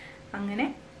 അങ്ങനെ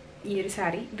ഈ ഒരു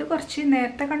സാരി ഇത് കുറച്ച്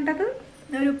നേരത്തെ കണ്ടത്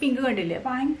ഒരു പിങ്ക് കണ്ടില്ലേ,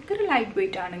 ഭയങ്കര ലൈറ്റ്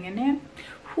വെയിറ്റ് ആണ്, ഇങ്ങനെ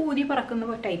ഹൂതി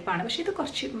പറക്കുന്ന ടൈപ്പാണ്. പക്ഷെ ഇത്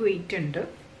കുറച്ച് വെയിറ്റ് ഉണ്ട്,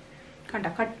 കണ്ടോ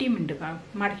കട്ടിയുമുണ്ട്,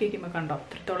 മടക്കി വയ്ക്കുമ്പോൾ കണ്ടോ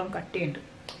അത്രത്തോളം കട്ടിയുണ്ട്,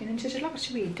 ഇതിനനുസരിച്ചുള്ള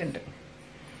കുറച്ച് വെയിറ്റ് ഉണ്ട്.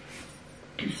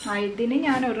 ഇതിന്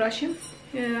ഞാൻ ഒരു പ്രാവശ്യം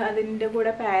അതിൻ്റെ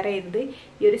കൂടെ പെയർ ചെയ്തത്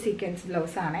ഈ ഒരു സീക്വൻസ്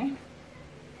ബ്ലൗസാണേ.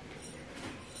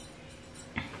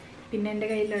 പിന്നെ എൻ്റെ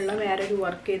കയ്യിലുള്ള വേറൊരു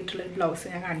വർക്ക് ചെയ്തിട്ടുള്ളൊരു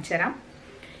ബ്ലൗസ് ഞാൻ കാണിച്ചു തരാം.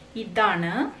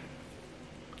 ഇതാണ്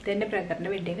ഇതെൻ്റെ ബ്രദറിൻ്റെ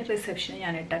വെഡ്ഡിങ് റിസപ്ഷന്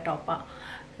ഞാൻ ഇട്ട ടോപ്പാണ്.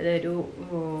 അതൊരു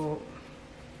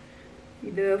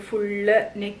ഇത് ഫുള്ള്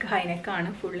നെക്ക് ഹൈ നെക്കാണ്,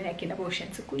 ഫുള്ള് നെക്കിൻ്റെ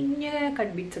പോർഷൻസ് കുഞ്ഞ്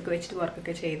കട്ട് ബീഡ്സ് ഒക്കെ വെച്ചിട്ട്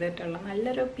വർക്കൊക്കെ ചെയ്തിട്ടുള്ള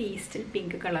നല്ലൊരു പീസ്റ്റൽ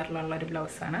പിങ്ക് കളറിലുള്ള ഒരു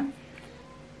ബ്ലൗസാണ്.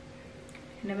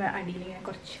 പിന്നെ അടിയിൽ ഇങ്ങനെ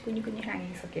കുറച്ച് കുഞ്ഞു കുഞ്ഞു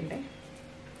ഹാങ്ങിങ്സ് ഒക്കെ ഉണ്ട്.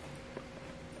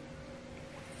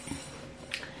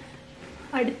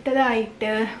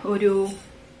 അടുത്തതായിട്ട് ഒരു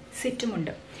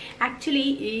സെറ്റുമുണ്ട്. ആക്ച്വലി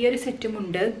ഈ ഒരു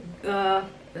സെറ്റുമുണ്ട്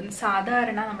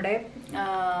സാധാരണ നമ്മുടെ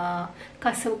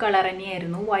കസവ് കളർ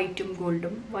തന്നെയായിരുന്നു, വൈറ്റും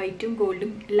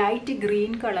ഗോൾഡും ലൈറ്റ്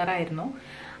ഗ്രീൻ കളറായിരുന്നു.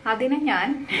 അതിനെ ഞാൻ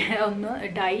ഒന്ന്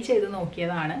ഡൈ ചെയ്ത്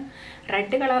നോക്കിയതാണ്.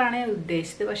 റെഡ് കളറാണ് ഞാൻ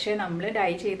ഉദ്ദേശിച്ചത്, പക്ഷേ നമ്മൾ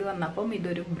ഡൈ ചെയ്ത് വന്നപ്പം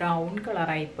ഇതൊരു ബ്രൗൺ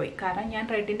കളറായിപ്പോയി. കാരണം ഞാൻ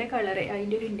റെഡിൻ്റെ കളർ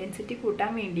അതിൻ്റെ ഒരു ഇൻറ്റൻസിറ്റി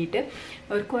കൂട്ടാൻ വേണ്ടിയിട്ട്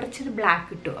ഒരു കുറച്ചൊരു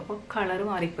ബ്ലാക്ക് ഇട്ടു, അപ്പോൾ കളർ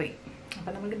മാറിപ്പോയി.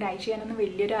 അപ്പോൾ നമുക്ക് ഡൈ ചെയ്യാനൊന്നും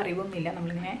വലിയൊരു അറിവൊന്നുമില്ല,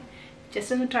 നമ്മളിങ്ങനെ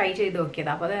ജസ്റ്റ് ഒന്ന് ട്രൈ ചെയ്ത് നോക്കിയത്.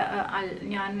 അപ്പോൾ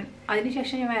ഞാൻ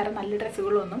അതിനുശേഷം ഞാൻ വേറെ നല്ല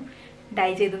ഡ്രസ്സുകളൊന്നും ഡൈ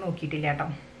ചെയ്ത് നോക്കിയിട്ടില്ല കേട്ടോ.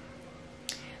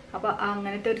 അപ്പോൾ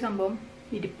അങ്ങനത്തെ ഒരു സംഭവം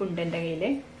ഇരിപ്പുണ്ട് എൻ്റെ കയ്യിൽ.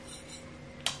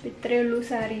 ഇത്രയേ ഉള്ളൂ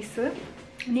സാരീസ്.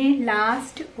 ഇനി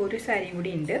ലാസ്റ്റ് ഒരു സാരിയും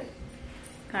കൂടി ഉണ്ട്,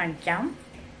 കാണിക്കാം.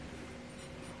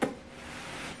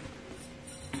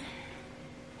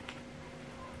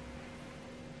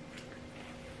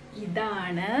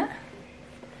 ഇതാണ്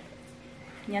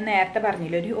ഞാൻ നേരത്തെ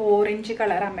പറഞ്ഞില്ല, ഒരു ഓറഞ്ച്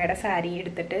കളർ അമ്മയുടെ സാരി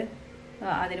എടുത്തിട്ട്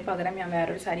അതിന് പകരം ഞാൻ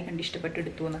വേറൊരു സാരി കണ്ട് ഇഷ്ടപ്പെട്ട്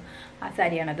എടുത്തു എന്ന്. ആ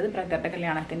സാരിയാണത്. ബ്രദറിൻ്റെ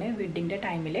കല്യാണത്തിന് വെഡ്ഡിങ്ങിൻ്റെ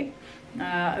ടൈമിൽ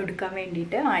എടുക്കാൻ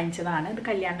വേണ്ടിയിട്ട് വാങ്ങിച്ചതാണ്. ഇത്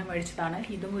കല്യാണം മേടിച്ചതാണ്.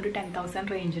 ഇതും ഒരു 10,000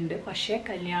 റേഞ്ച് ഉണ്ട്. പക്ഷേ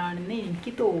കല്യാണമെന്ന്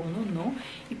എനിക്ക് തോന്നുന്നു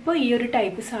ഇപ്പോൾ ഈ ഒരു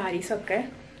ടൈപ്പ് സാരീസൊക്കെ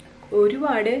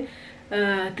ഒരുപാട്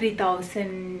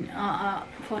 3,000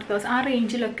 4,000 ആ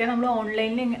റേഞ്ചിലൊക്കെ നമ്മൾ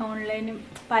ഓൺലൈനിൽ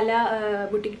പല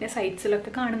ബുട്ടിക്കിൻ്റെ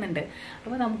സൈറ്റ്സിലൊക്കെ കാണുന്നുണ്ട്.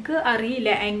 അപ്പോൾ നമുക്ക് അറിയില്ല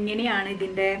എങ്ങനെയാണ്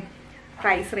ഇതിൻ്റെ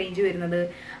പ്രൈസ് റേഞ്ച് വരുന്നത്,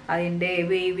 അതിൻ്റെ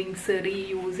വേവിങ്സ്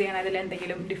റീയൂസ് ചെയ്യണതിൽ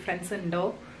എന്തെങ്കിലും ഡിഫറൻസ് ഉണ്ടോ,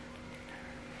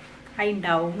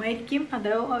 ഉണ്ടാവുമായിരിക്കും,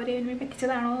 അതോ അവർ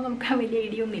പറ്റിച്ചതാണോ നമുക്ക് വലിയ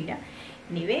ഐഡിയ ഒന്നുമില്ല.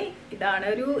 എനിവേ ഇതാണ്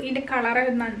ഇതിൻ്റെ കളർ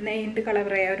എന്ത് കളർ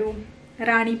പറയാ, ഒരു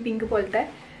റാണി പിങ്ക് പോലത്തെ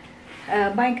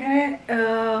ഭയങ്കര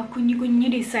കുഞ്ഞു കുഞ്ഞു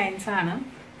ഡിസൈൻസാണ്.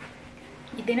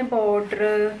 ഇതിന് ബോർഡർ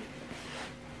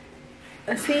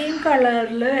സെയിം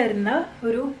കളറിൽ വരുന്ന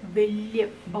ഒരു വലിയ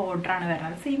ബോർഡറാണ്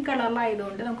വരുന്നത്. സെയിം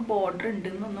കളറിലായതുകൊണ്ട് നമുക്ക് ബോർഡർ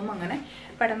ഉണ്ടെന്നൊന്നും അങ്ങനെ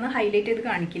പെട്ടെന്ന് ഹൈലൈറ്റ് ചെയ്ത്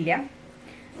കാണിക്കില്ല.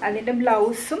 അതിൻ്റെ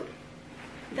ബ്ലൗസും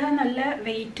ഇത് നല്ല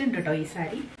വെയിറ്റ് ഉണ്ട് കേട്ടോ ഈ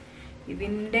സാരി.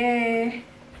 ഇതിൻ്റെ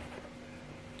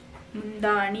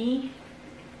മുന്താണി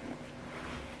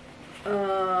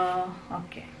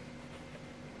ഓക്കെ,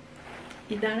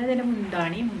 ഇതാണ് ഇതിൻ്റെ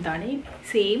മുന്താണി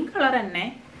സെയിം കളർ തന്നെ.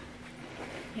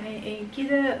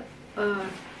 എനിക്കിത്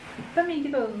ഇപ്പം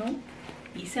എനിക്ക് തോന്നുന്നു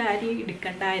ഈ സാരി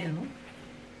എടുക്കണ്ടായിരുന്നു,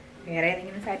 വേറെ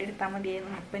ഏതെങ്കിലും സാരി എടുത്താൽ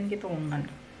മതിയായിരുന്നു അപ്പം എനിക്ക്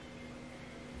തോന്നുന്നുണ്ട്.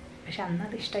 പക്ഷെ അന്ന്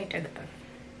അത് ഇഷ്ടമായിട്ട് എടുത്തത്.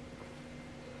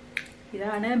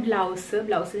 ഇതാണ്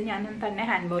ബ്ലൗസ് ഞാൻ തന്നെ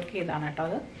ഹാൻഡ് വർക്ക് ചെയ്താണ് കേട്ടോ.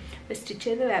 അത് സ്റ്റിച്ച്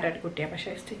ചെയ്ത് വേറെ ഒരു കുട്ടിയാണ്,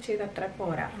 പക്ഷേ സ്റ്റിച്ച് ചെയ്ത് അത്ര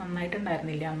പോരാ,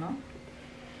 നന്നായിട്ടുണ്ടായിരുന്നില്ല അന്ന്.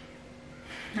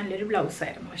 നല്ലൊരു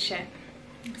ബ്ലൗസായിരുന്നു, പക്ഷേ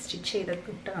സ്റ്റിച്ച് ചെയ്തത്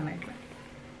കിട്ട് നന്നായിട്ടില്ല.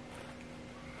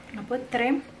 അപ്പോൾ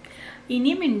ഇത്രയും.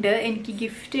 ഇനിയും ഉണ്ട് എനിക്ക്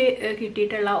ഗിഫ്റ്റ്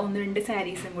കിട്ടിയിട്ടുള്ള 1-2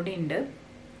 സാരീസും കൂടി ഉണ്ട്.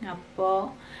 അപ്പോൾ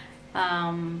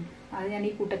അത് ഞാൻ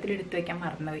ഈ കൂട്ടത്തിൽ എടുത്തു വയ്ക്കാൻ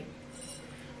മറന്നുപോയി.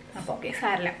 അപ്പോൾ ഓക്കെ,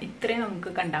 സാരമില്ല, ഇത്രയും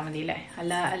നമുക്ക് കണ്ടാൽ മതി അല്ലേ.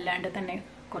 അല്ലാണ്ട് തന്നെ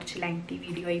കുറച്ച് ലെങ്തി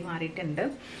വീഡിയോ ആയി മാറിയിട്ടുണ്ട്.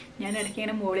 ഞാൻ ഇടയ്ക്ക്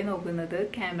ഇങ്ങനെ മുകളിൽ നോക്കുന്നത്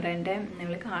ക്യാമറേൻ്റെ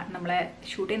നമ്മളെ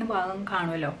ഷൂട്ട് ചെയ്യുന്ന ഭാഗം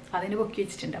കാണുമല്ലോ, അതിന് പൊക്കി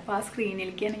വെച്ചിട്ടുണ്ട്. അപ്പോൾ ആ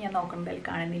സ്ക്രീനിലേക്കാണ് ഞാൻ നോക്കുന്നത്, അതിൽ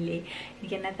കാണുന്നില്ലേ.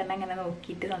 എനിക്ക് എന്നെ തന്നെ അങ്ങനെ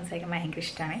നോക്കിയിട്ട് സംസാരിക്കാൻ ഭയങ്കര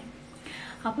ഇഷ്ടമാണ്.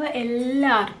 അപ്പോൾ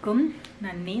എല്ലാവർക്കും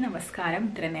നന്ദി, നമസ്കാരം.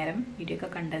 ഇത്ര നേരം വീഡിയോ ഒക്കെ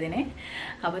കണ്ടതിന്.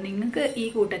 അപ്പോൾ നിങ്ങൾക്ക് ഈ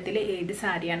കൂട്ടത്തിൽ ഏത്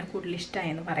സാരിയാണ് കൂടുതൽ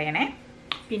ഇഷ്ടമായെന്ന് പറയണേ.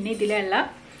 പിന്നെ ഇതിലുള്ള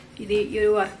ഈ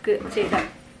ഒരു വർക്ക് ചെയ്ത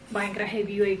ഭയങ്കര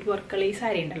ഹെവി വെയിറ്റ് വർക്കുള്ള ഈ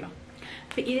സാരി ഉണ്ടല്ലോ,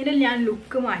 അപ്പോൾ ഇതിൽ ഞാൻ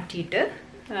ലുക്ക് മാറ്റിയിട്ട്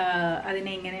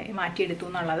അതിനെ ഇങ്ങനെ മാറ്റിയെടുത്തു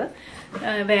എന്നുള്ളത്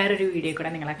വേറൊരു വീഡിയോ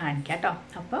കൂടെ നിങ്ങളെ കാണിക്കാം കേട്ടോ.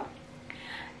 അപ്പോൾ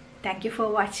thank you for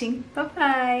watching.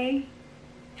 By.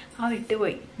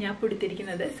 വിട്ടുപോയി, ഞാൻ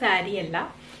കൊടുത്തിരിക്കുന്നത് സാരിയല്ല,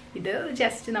 ഇത്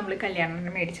ജസ്റ്റ് നമ്മൾ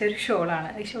കല്യാണത്തിന് മേടിച്ച ഒരു ഷോളാണ്.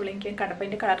 ഈ ഷോൾ എനിക്ക് കണ്ടപ്പോൾ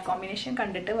അതിൻ്റെ കളർ കോമ്പിനേഷൻ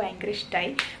കണ്ടിട്ട് ഭയങ്കര ഇഷ്ടമായി.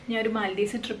 ഞാൻ ഒരു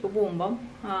മാൽദീവ്സ് ട്രിപ്പ് പോകുമ്പം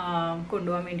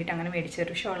കൊണ്ടുപോകാൻ വേണ്ടിയിട്ട് അങ്ങനെ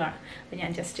മേടിച്ചൊരു ഷോളാണ്. അപ്പോൾ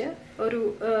ഞാൻ ജസ്റ്റ് ഒരു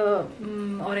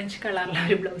ഓറഞ്ച് കളറിലുള്ള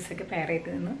ഒരു ബ്ലൗസൊക്കെ പെയർ ചെയ്ത്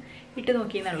നിന്ന് ഇട്ട്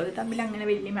നോക്കിയെന്നുള്ളൂ. തമ്മിൽ അങ്ങനെ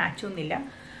വലിയ മാച്ചൊന്നുമില്ല,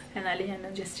 എന്നാലും ഞാൻ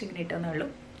ജസ്റ്റ് ഇങ്ങനെ ഇട്ടെന്നുള്ളൂ.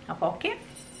 അപ്പോൾ ഓക്കെ,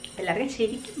 എല്ലാവർക്കും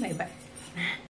ശരിക്കും ബൈ ബൈ.